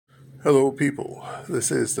Hello, people. This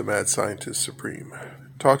is the Mad Scientist Supreme.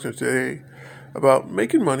 Talking today about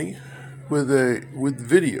making money with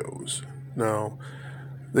videos. Now,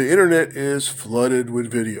 the internet is flooded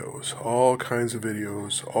with videos, all kinds of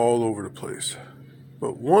videos, all over the place.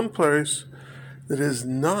 But one place that is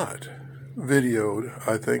not videoed,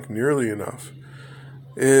 I think, nearly enough,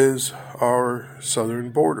 is our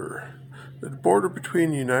southern border, the border between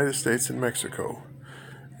the United States and Mexico.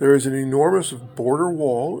 There is an enormous border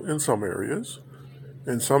wall in some areas.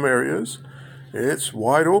 In some areas, it's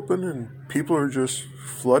wide open and people are just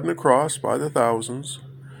flooding across by the thousands.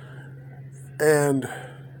 And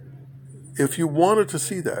if you wanted to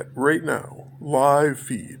see that right now, live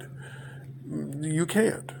feed, you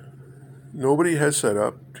can't. Nobody has set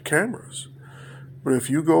up cameras. But if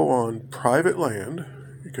you go on private land,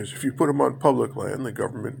 because if you put them on public land, the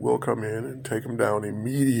government will come in and take them down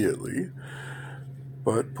immediately.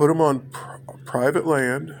 But put them on private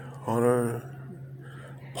land on a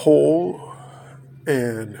pole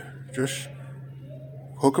and just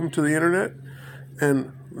hook them to the internet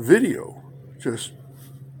and video. Just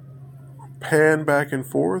pan back and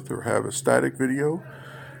forth or have a static video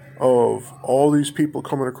of all these people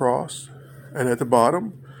coming across. And at the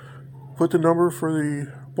bottom, put the number for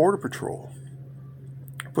the Border Patrol.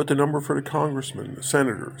 Put the number for the congressmen, the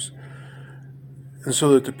senators. And so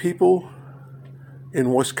that the people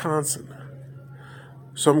in Wisconsin,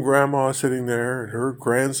 some grandma sitting there and her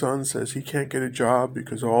grandson says he can't get a job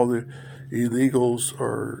because all the illegals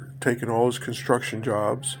are taking all his construction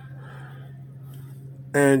jobs.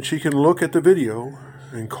 And she can look at the video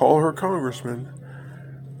and call her congressman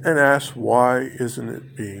and ask why isn't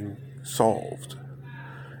it being solved.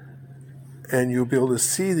 And you'll be able to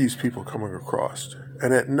see these people coming across.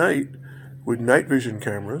 And at night, with night vision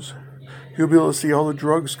cameras, you'll be able to see all the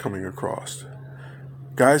drugs coming across.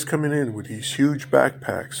 Guys coming in with these huge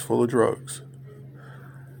backpacks full of drugs.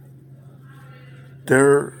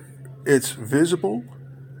 It's visible,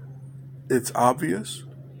 it's obvious,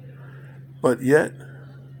 but yet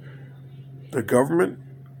the government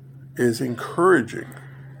is encouraging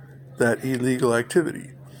that illegal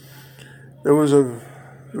activity. There was a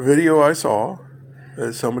video I saw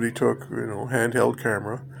that somebody took, handheld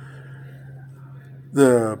camera.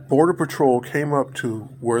 The Border Patrol came up to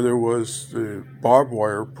where there was the barbed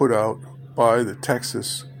wire put out by the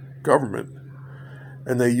Texas government,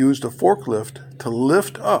 and they used a forklift to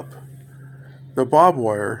lift up the barbed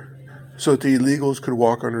wire so that the illegals could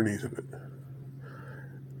walk underneath of it.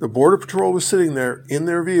 The Border Patrol was sitting there in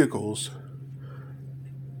their vehicles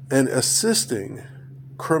and assisting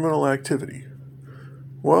criminal activity.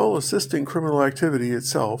 Well, assisting criminal activity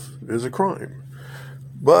itself is a crime.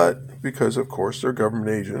 But because, of course, they're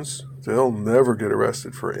government agents, they'll never get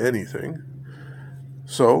arrested for anything.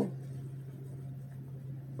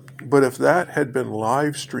 But if that had been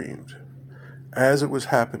live streamed as it was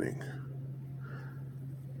happening,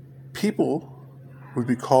 people would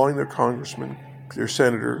be calling their congressmen, their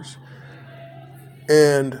senators,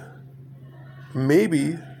 and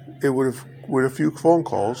maybe it would have, with a few phone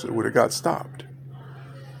calls, it would have got stopped.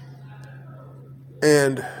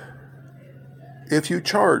 And if you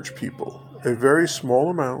charge people a very small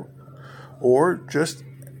amount, or just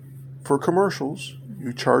for commercials,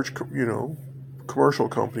 you charge, commercial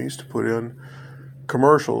companies to put in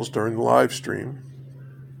commercials during the live stream,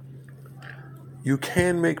 you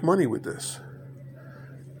can make money with this.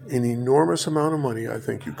 An enormous amount of money I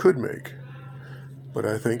think you could make, but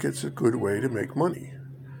I think it's a good way to make money.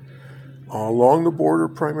 Along the border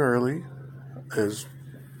primarily is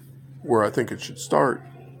where I think it should start.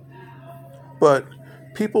 But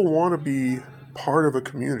people want to be part of a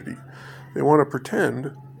community. They want to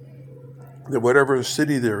pretend that whatever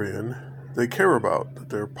city they're in, they care about, that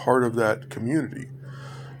they're part of that community.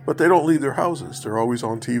 But they don't leave their houses. They're always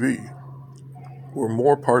on TV. We're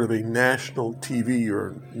more part of a national TV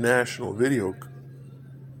or national video,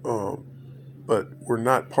 but we're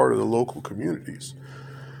not part of the local communities.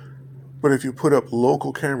 But if you put up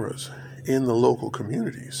local cameras in the local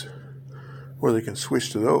communities, where they can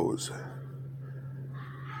switch to those,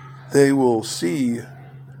 they will see,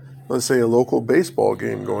 let's say, a local baseball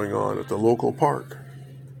game going on at the local park.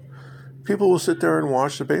 People will sit there and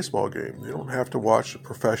watch the baseball game. They don't have to watch the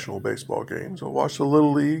professional baseball games. They'll watch the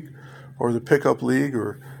Little League or the Pickup League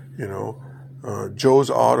or, Joe's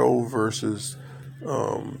Auto versus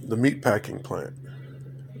the meatpacking plant.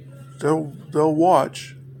 They'll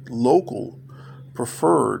watch local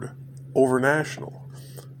preferred over national,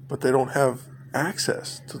 but they don't have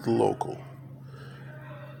access to the local.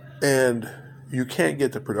 And you can't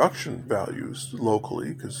get the production values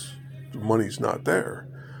locally because the money's not there.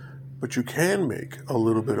 but you can make a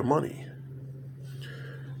little bit of money.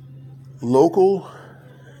 Local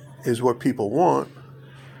is what people want,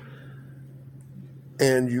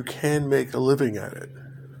 and you can make a living at it.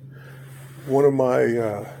 One of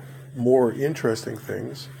my more interesting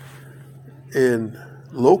things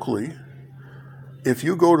locally, if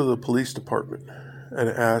you go to the police department and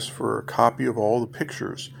ask for a copy of all the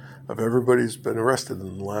pictures of everybody who's been arrested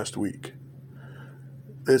in the last week,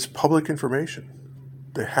 it's public information.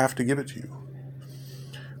 They have to give it to you.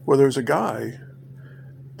 Well, there's a guy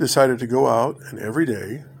decided to go out, and every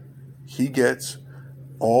day he gets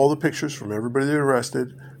all the pictures from everybody they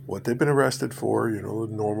arrested, what they've been arrested for, the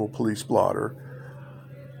normal police blotter,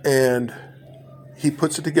 and he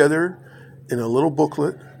puts it together in a little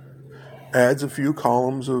booklet, adds a few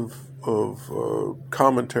columns of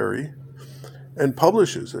commentary, and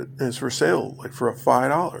publishes it. And it's for sale, like for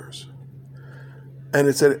 $5. And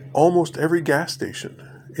it's at almost every gas station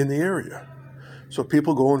in the area. So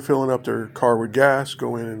people go and filling up their car with gas,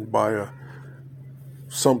 go in and buy a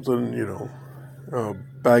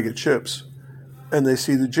bag of chips, and they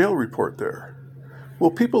see the jail report there.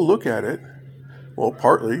 Well, people look at it,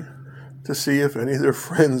 partly to see if any of their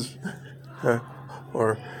friends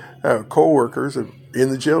or co-workers in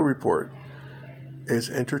the jail report. It's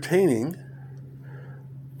entertaining,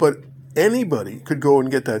 but anybody could go and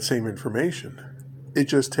get that same information. It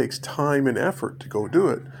just takes time and effort to go do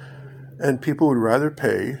it. And people would rather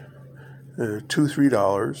pay $2,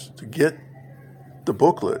 $3 to get the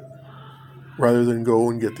booklet rather than go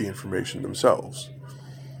and get the information themselves.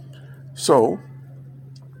 So,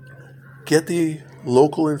 get the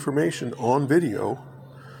local information on video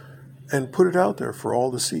and put it out there for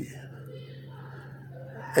all to see.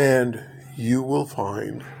 And you will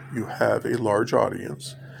find you have a large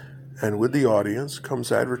audience. And with the audience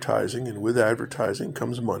comes advertising, and with advertising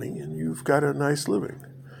comes money, and you've got a nice living.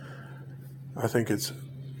 I think it's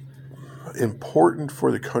important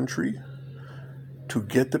for the country to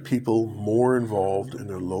get the people more involved in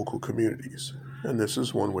their local communities. And this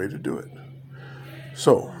is one way to do it.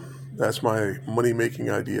 So, that's my money-making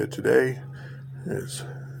idea today. Is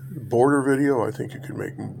border video. I think you can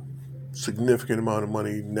make significant amount of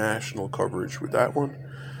money, national coverage with that one.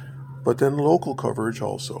 But then local coverage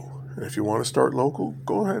also. And if you want to start local,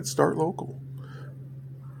 go ahead, start local.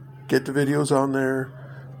 Get the videos on there,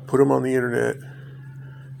 put them on the internet,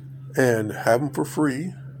 and have them for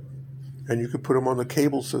free. And you could put them on the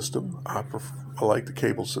cable system. I like the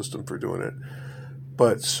cable system for doing it.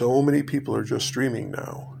 But so many people are just streaming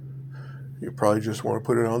now. You probably just want to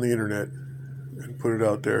put it on the internet and put it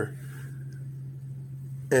out there.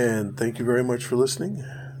 And thank you very much for listening.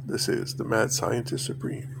 This is the Mad Scientist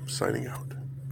Supreme, signing out.